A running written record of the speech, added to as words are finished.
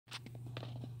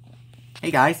Hey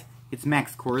guys, it's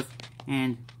Max Kors,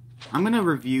 and I'm gonna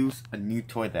review a new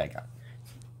toy that I got.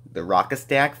 The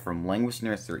Rock-A-Stack from Language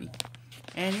Nursery.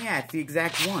 And yeah, it's the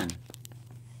exact one.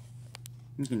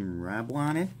 You can rabble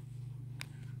on it.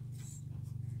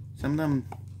 Some of them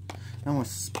were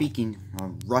speaking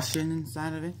Russian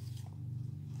inside of it.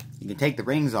 You can take the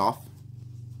rings off.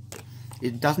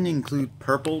 It doesn't include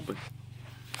purple, but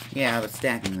yeah, the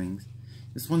stacking rings.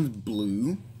 This one's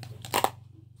blue,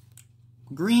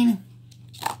 green,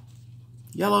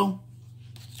 yellow,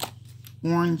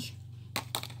 orange,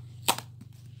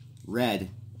 red.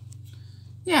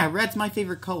 Yeah, red's my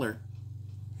favorite color.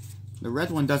 The red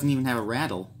one doesn't even have a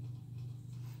rattle,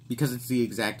 because it's the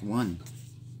exact one.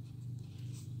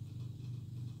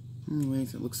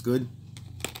 Anyways, it looks good.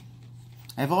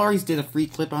 I've already did a free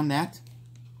clip on that.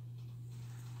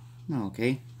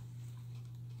 Okay.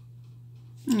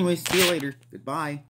 Anyways, see you later. Goodbye.